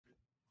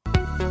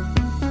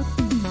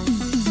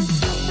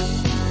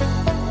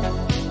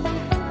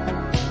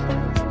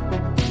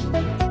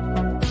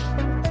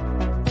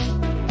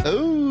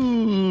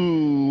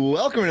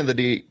Welcome into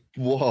the D.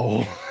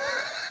 Whoa.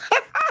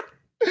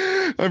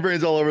 My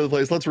brain's all over the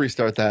place. Let's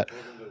restart that.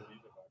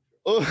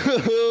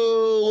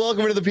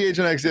 Welcome into the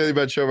PHNX Daily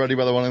Bet Show, brought to you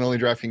by the one and only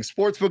DraftKings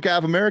Sportsbook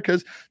app,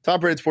 America's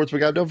top-rated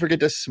sportsbook app. Don't forget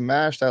to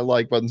smash that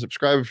like button,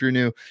 subscribe if you're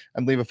new,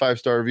 and leave a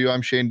 5-star review.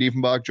 I'm Shane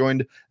Diefenbach,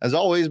 joined as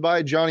always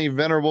by Johnny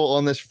Venerable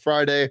on this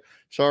Friday.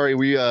 Sorry,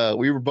 we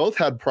were both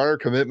had prior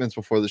commitments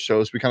before the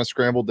show, so we kind of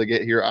scrambled to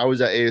get here. I was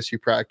at ASU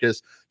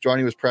practice.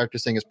 Johnny was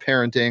practicing his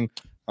parenting.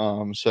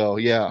 So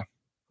yeah.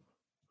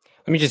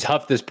 Let me just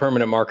huff this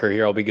permanent marker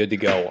here. I'll be good to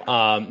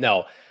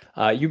go.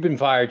 You've been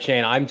fired,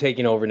 Shane. I'm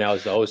taking over now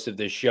as the host of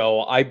this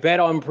show. I bet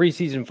on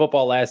preseason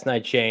football last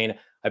night, Shane.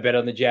 I bet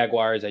on the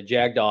Jaguars. I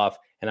jagged off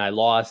and I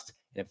lost.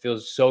 And it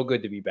feels so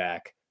good to be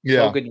back.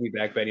 Yeah. So good to be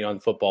back betting on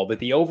football. But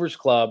the Overs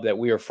Club that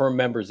we are firm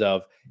members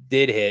of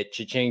did hit.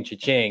 Cha-ching,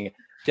 cha-ching.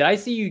 Did I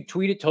see you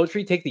tweet at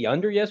Totri take the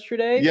under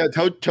yesterday? Yeah,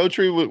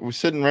 Totri was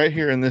sitting right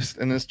here in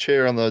this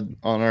chair on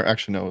our.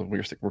 Actually, no, we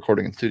were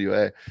recording in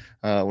Studio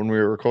A. When we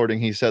were recording,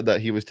 he said that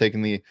he was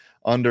taking the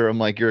under. I'm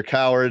like, you're a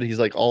coward. He's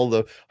like, all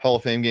the Hall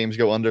of Fame games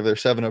go under. They're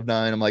 7 of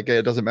 9. I'm like, hey,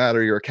 it doesn't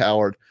matter. You're a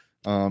coward.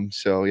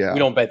 So yeah, we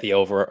don't bet the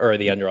over or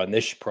the under on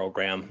this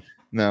program.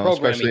 No,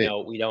 programming, no,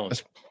 we don't.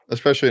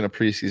 Especially in a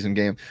preseason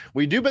game,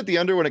 we do bet the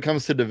under when it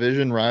comes to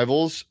division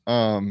rivals.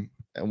 And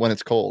when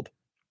it's cold.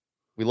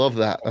 We love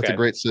that. That's a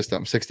great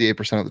system.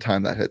 68% of the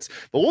time that hits.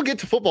 But we'll get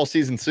to football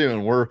season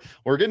soon. We're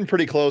getting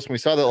pretty close. We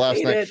saw that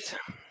last night.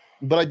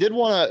 But I did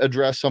want to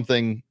address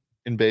something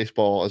in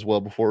baseball as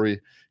well before we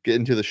get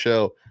into the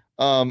show.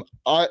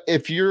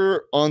 If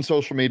you're on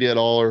social media at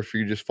all, or if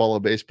you just follow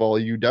baseball,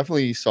 you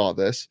definitely saw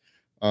this.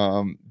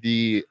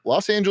 The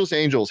Los Angeles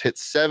Angels hit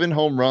 7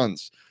 home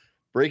runs,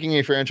 breaking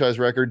a franchise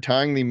record,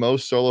 tying the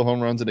most solo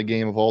home runs in a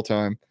game of all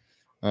time.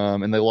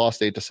 And they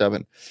lost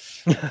 8-7.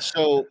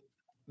 So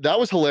that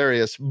was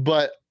hilarious.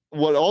 But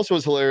what also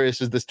is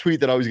hilarious is this tweet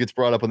that always gets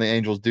brought up when the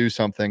Angels do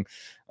something.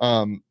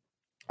 I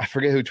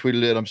forget who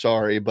tweeted it. I'm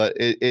sorry. But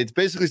it's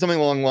basically something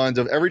along the lines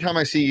of every time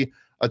I see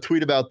a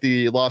tweet about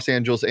the Los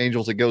Angeles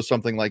Angels, it goes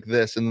something like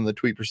this. And then the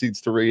tweet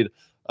proceeds to read,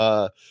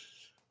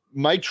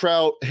 Mike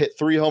Trout hit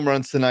 3 home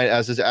runs tonight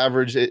as his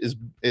average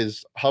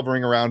is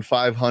hovering around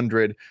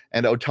 500.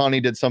 And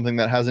Ohtani did something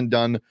that hasn't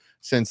done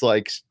since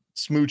like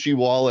Smoochie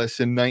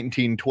Wallace in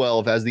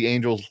 1912 as the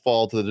Angels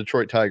fall to the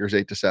Detroit Tigers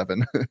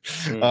 8-7,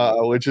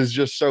 which is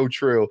just so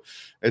true.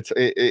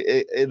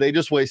 They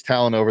just waste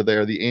talent over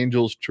there. The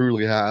Angels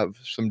truly have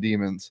some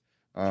demons,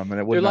 and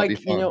it would not be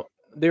fun.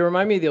 They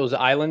remind me of those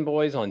Island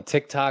Boys on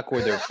TikTok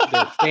where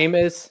they're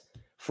famous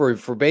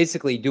for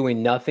basically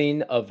doing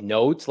nothing of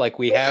notes. Like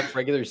we have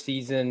regular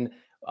season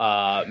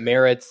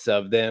merits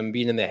of them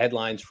being in the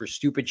headlines for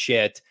stupid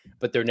shit,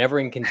 but they're never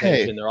in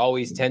contention. Hey. They're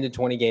always 10 to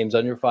 20 games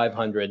under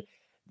 500.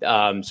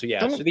 They're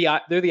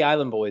the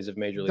Island Boys of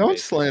Major League Don't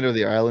Baseball. slander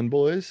the Island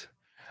Boys.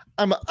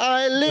 I'm an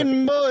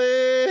Island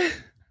boy.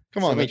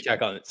 Come on,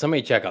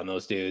 somebody check on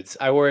those dudes.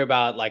 I worry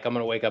about I'm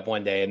gonna wake up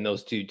one day and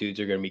those 2 dudes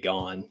are gonna be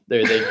gone.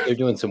 They're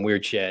doing some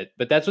weird shit.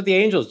 But that's what the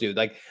Angels do.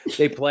 Like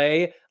they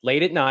play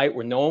late at night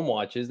where no one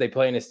watches. They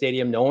play in a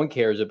stadium no one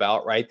cares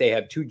about. Right? They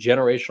have 2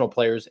 generational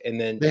players, and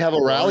then they have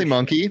a rally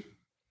monkey.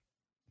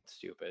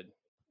 Stupid.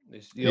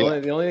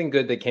 The only thing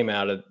good that came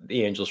out of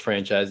the Angels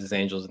franchise is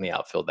Angels in the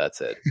outfield. That's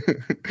it.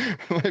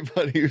 My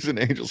buddy who's an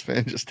Angels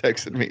fan just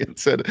texted me and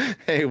said,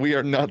 hey, we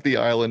are not the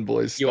Island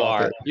Boys. You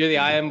are. You're the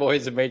Island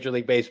Boys of Major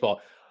League Baseball.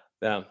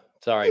 No,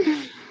 sorry.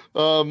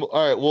 All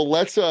right. Well,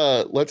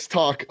 let's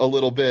talk a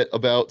little bit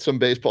about some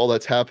baseball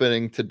that's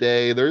happening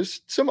today.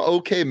 There's some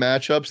okay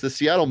matchups. The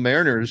Seattle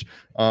Mariners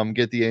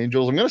get the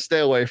Angels. I'm going to stay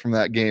away from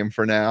that game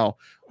for now.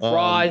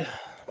 Fraud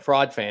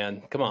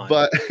fan. Come on.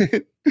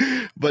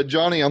 But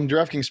Johnny, I'm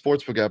DraftKings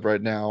Sportsbook app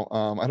right now.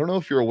 I don't know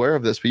if you're aware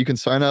of this, but you can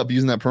sign up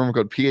using that promo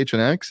code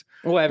PHNX.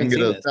 Oh, I haven't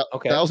seen this.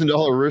 Okay.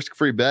 $1,000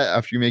 risk-free bet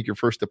after you make your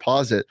first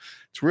deposit.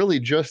 It's really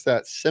just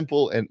that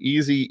simple and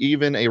easy.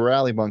 Even a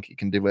rally monkey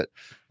can do it.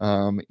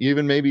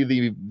 Even maybe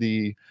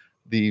the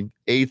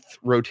 8th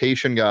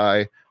rotation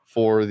guy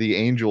for the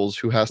Angels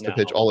who has to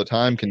pitch all the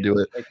time can do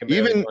it.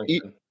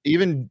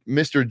 Even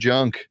Mr.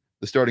 Junk,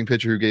 the starting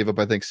pitcher who gave up,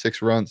 I think,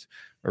 6 runs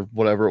or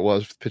whatever it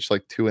was, pitched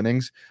like 2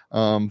 innings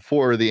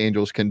for the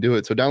Angels, can do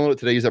it. So download it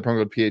today. Use that promo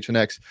code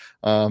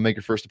PHNX. Make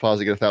your first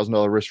deposit. Get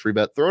 $1,000 risk-free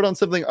bet. Throw it on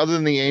something other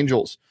than the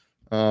Angels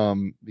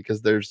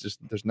because there's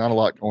not a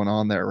lot going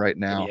on there right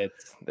now.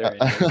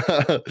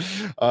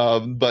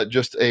 But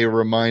just a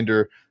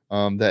reminder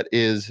that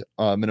is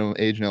minimum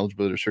age and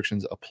eligibility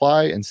restrictions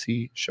apply, and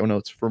see show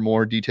notes for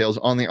more details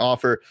on the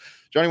offer.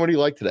 Johnny, what do you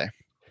like today?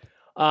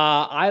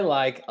 I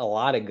like a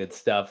lot of good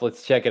stuff.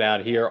 Let's check it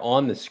out here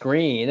on the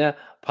screen.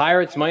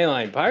 Pirates money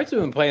line. Pirates have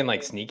been playing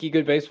sneaky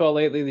good baseball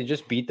lately. They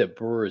just beat the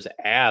Brewers'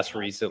 ass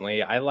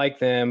recently. I like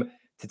them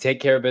to take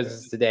care of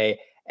business today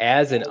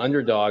as an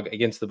underdog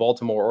against the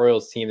Baltimore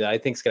Orioles team that I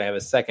think is going to have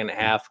a second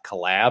half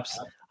collapse.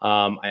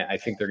 I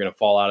think they're going to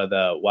fall out of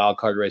the wild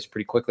card race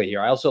pretty quickly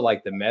here. I also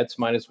like the Mets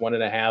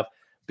 -1.5.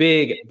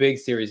 Big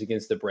series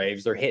against the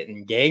Braves. They're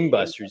hitting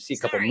gangbusters. See a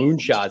couple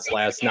moonshots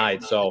last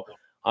night. So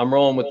I'm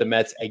rolling with the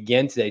Mets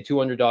again today,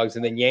 2 underdogs,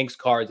 and then Yanks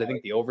Cards. I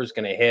think the over is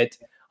going to hit.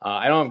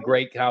 I don't have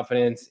great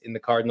confidence in the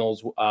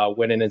Cardinals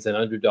winning as an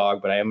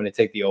underdog, but I am going to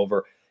take the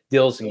over.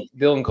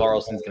 Dylan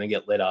Carlson's going to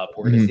get lit up.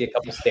 We're going to see a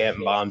couple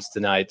Stanton bombs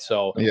tonight.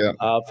 So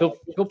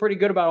feel pretty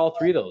good about all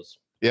three of those.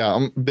 Yeah,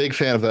 I'm a big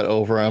fan of that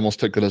over. I almost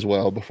took it as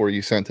well before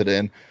you sent it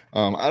in.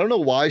 I don't know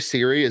why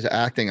Siri is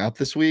acting up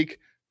this week,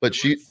 but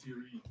she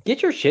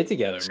get your shit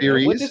together,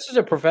 man. Well, this is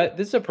a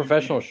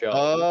professional show.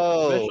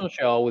 Oh, professional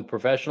show with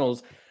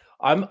professionals.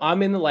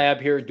 I'm in the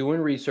lab here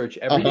doing research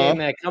every day,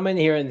 and I come in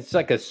here and it's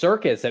like a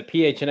circus at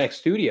PHNX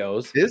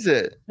Studios. Is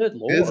it? Good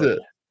Lord. Is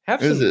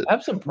it?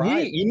 Have some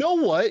pride. You know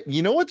what?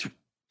 You know what's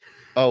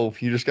Oh,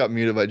 you just got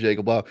muted by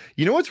Jacob Blau.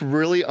 You know what's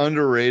really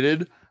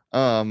underrated?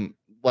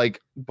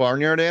 Like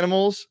barnyard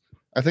animals.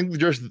 I think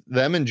just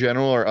them in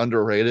general are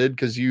underrated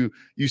because you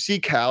see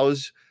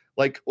cows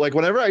like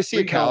whenever I see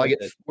a cow, I get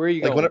where are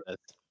you going with this?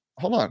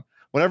 Hold on.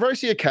 Whenever I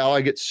see a cow,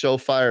 I get so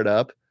fired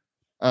up.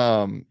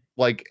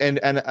 Like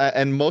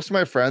and most of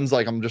my friends,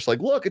 like I'm just like,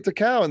 look, it's a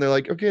cow, and they're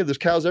like, okay, there's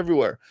cows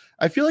everywhere.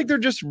 I feel like they're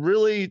just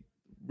really,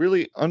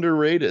 really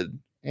underrated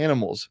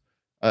animals.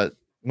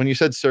 When you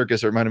said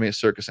circus, it reminded me of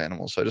circus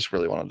animals. So I just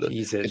really wanted to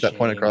get that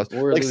point across.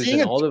 We're like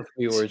losing all the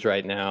viewers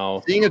right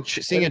now. Seeing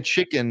a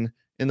chicken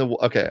in the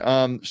okay.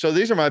 So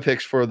these are my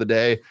picks for the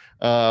day.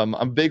 I'm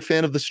a big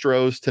fan of the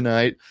Stros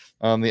tonight.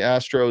 The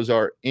Astros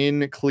are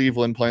in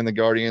Cleveland playing the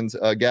Guardians.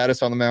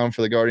 Gaddis on the mound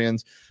for the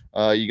Guardians.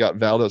 You got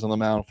Valdez on the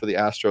mound for the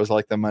Astros. I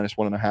like them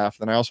 -1.5.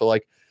 Then I also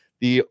like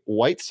the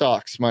White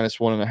Sox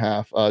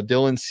 -1.5.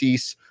 Dylan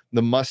Cease,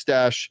 the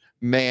mustache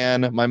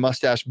man, my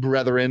mustache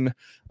brethren,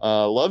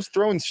 loves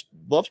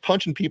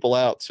punching people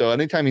out. So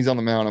anytime he's on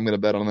the mound, I'm going to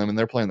bet on them. And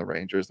they're playing the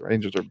Rangers. The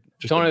Rangers are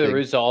just Tony La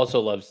Russa also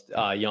loves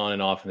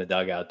yawning off in the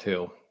dugout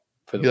too.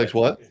 He likes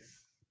what?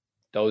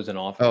 Dozing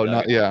off. Oh,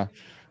 not yeah.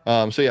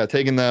 So yeah,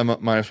 taking them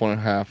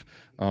 -1.5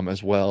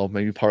 as well.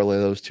 Maybe parlay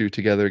those two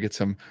together, get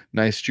some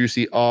nice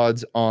juicy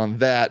odds on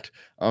that.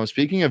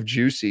 Speaking of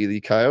juicy,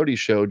 the Coyote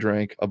Show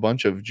drank a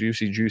bunch of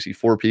juicy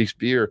Four Peaks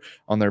beer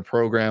on their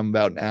program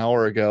about an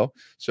hour ago.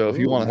 So if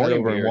you want to head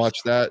over and watch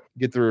that,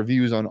 get the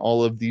reviews on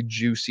all of the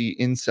juicy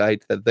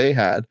insight that they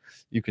had,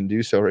 you can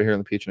do so right here on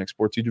the PHNX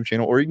Sports YouTube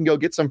channel, or you can go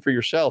get some for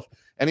yourself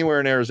anywhere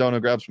in Arizona.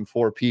 Grab some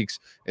Four Peaks.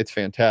 It's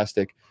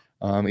fantastic.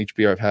 Each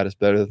beer I've had is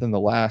better than the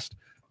last.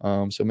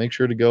 So make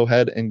sure to go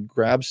ahead and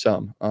grab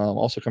some.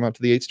 Also come out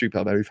to the 8th Street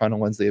Pub every final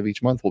Wednesday of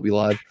each month. We'll be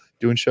live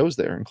doing shows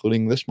there,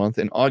 including this month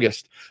in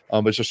August.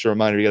 But it's just a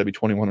reminder, you got to be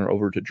 21 or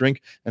over to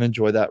drink and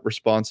enjoy that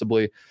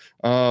responsibly.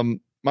 My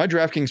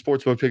DraftKings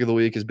Sportsbook pick of the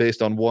week is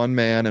based on one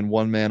man and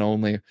one man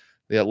only.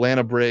 The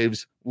Atlanta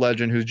Braves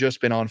legend who's just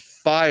been on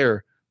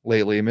fire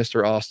lately,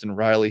 Mr. Austin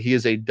Riley. He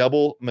is a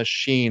double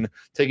machine,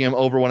 taking him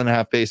over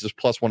 1.5 bases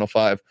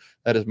 +105.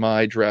 That is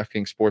my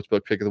DraftKings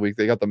Sportsbook pick of the week.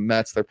 They got the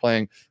Mets. They're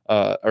playing,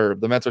 or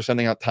the Mets are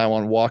sending out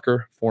Taijuan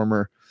Walker,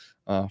 former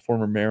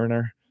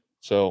Mariner.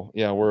 So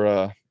yeah,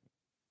 we're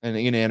and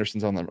Ian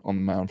Anderson's on the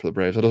mound for the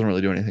Braves. That doesn't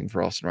really do anything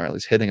for Austin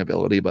Riley's hitting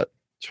ability, but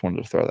just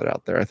wanted to throw that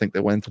out there. I think they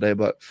win today,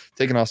 but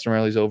taking Austin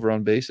Riley's over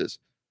on bases.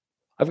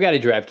 I've got a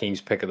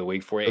DraftKings pick of the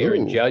week for you.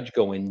 Aaron Judge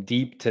going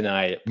deep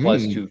tonight,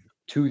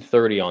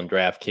 +230 on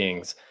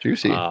DraftKings.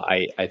 Juicy.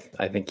 I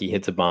think he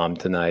hits a bomb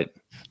tonight.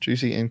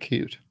 Juicy and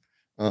cute.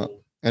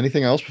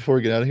 Anything else before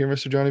we get out of here,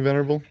 Mr. Johnny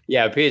Venerable?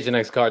 Yeah,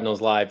 PHNX Cardinals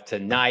live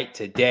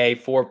today,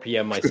 4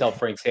 p.m. Myself,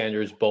 Frank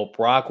Sanders, Bolt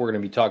Brock. We're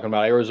going to be talking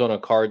about Arizona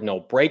Cardinal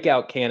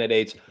breakout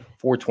candidates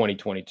for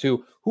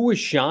 2022. Who has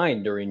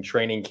shined during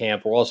training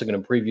camp? We're also going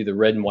to preview the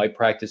red and white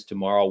practice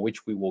tomorrow,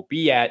 which we will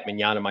be at.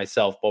 Manana,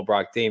 myself, Bolt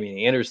Brock, Damian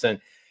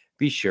Anderson.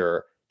 Be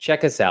sure,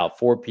 check us out,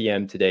 4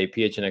 p.m. today,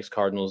 PHNX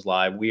Cardinals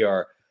live. We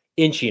are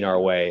inching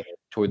our way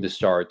toward the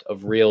start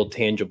of real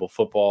tangible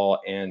football,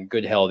 and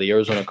good hell, the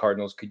Arizona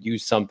Cardinals could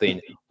use something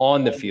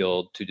on the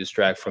field to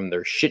distract from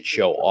their shit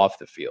show off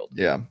the field.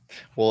 Yeah.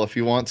 Well, if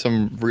you want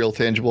some real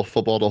tangible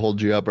football to hold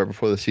you up right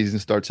before the season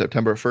starts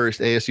September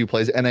 1st, ASU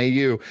plays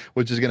NAU,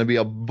 which is going to be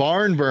a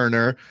barn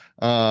burner.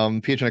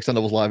 PHNX Sun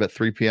Devils live at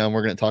 3 p.m.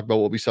 We're going to talk about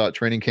what we saw at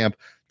training camp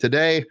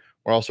today.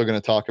 We're also going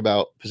to talk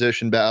about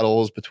position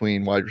battles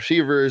between wide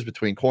receivers,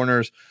 between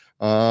corners.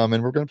 And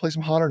we're going to play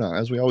some Hot or Not,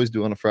 as we always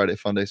do on a Friday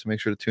fun day. So make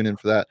sure to tune in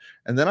for that.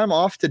 And then I'm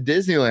off to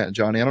Disneyland,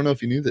 Johnny. I don't know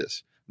if you knew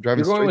this. I'm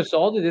driving. You're going with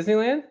Saul to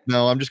Disneyland?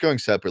 No, I'm just going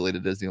separately to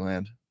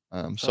Disneyland.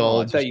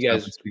 Saul, I thought you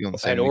guys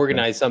had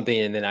organized something,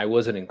 and then I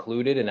wasn't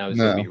included, and I was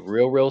going to be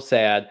real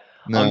sad.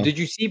 No. Did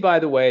you see, by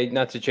the way,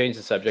 not to change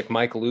the subject,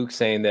 Mike Luke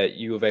saying that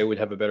U of A would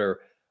have a better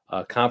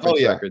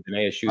conference record than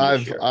ASU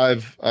this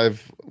year?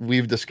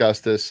 We've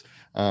discussed this.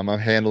 I'm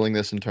handling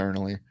this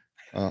internally.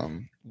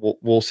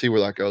 We'll see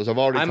where that goes. I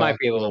might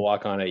be able to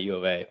walk on at U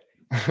of A.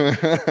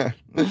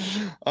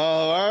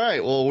 All right.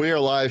 Well, we are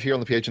live here on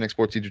the PHNX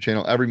Sports YouTube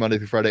channel every Monday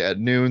through Friday at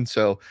noon.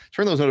 So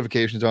turn those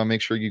notifications on.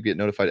 Make sure you get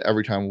notified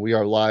every time we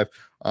are live.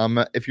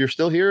 If you're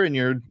still here and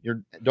you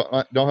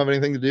don't have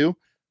anything to do,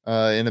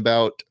 in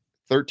about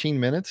 13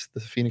 minutes, the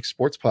Phoenix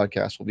Sports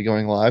Podcast will be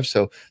going live.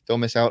 So don't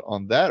miss out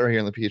on that right here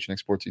on the PHNX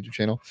Sports YouTube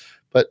channel.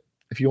 But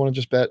if you want to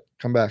just bet,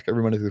 come back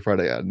every Monday through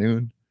Friday at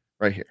noon.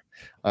 right here.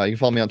 You can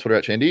follow me on Twitter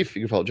at Shandeef.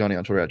 You can follow Johnny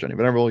on Twitter at Johnny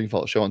Venerable. You can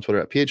follow the show on Twitter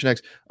at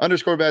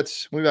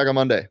PHNX_bets. We'll be back on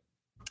Monday.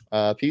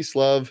 Peace,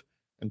 love,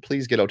 and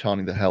please get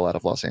Ohtani the hell out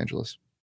of Los Angeles.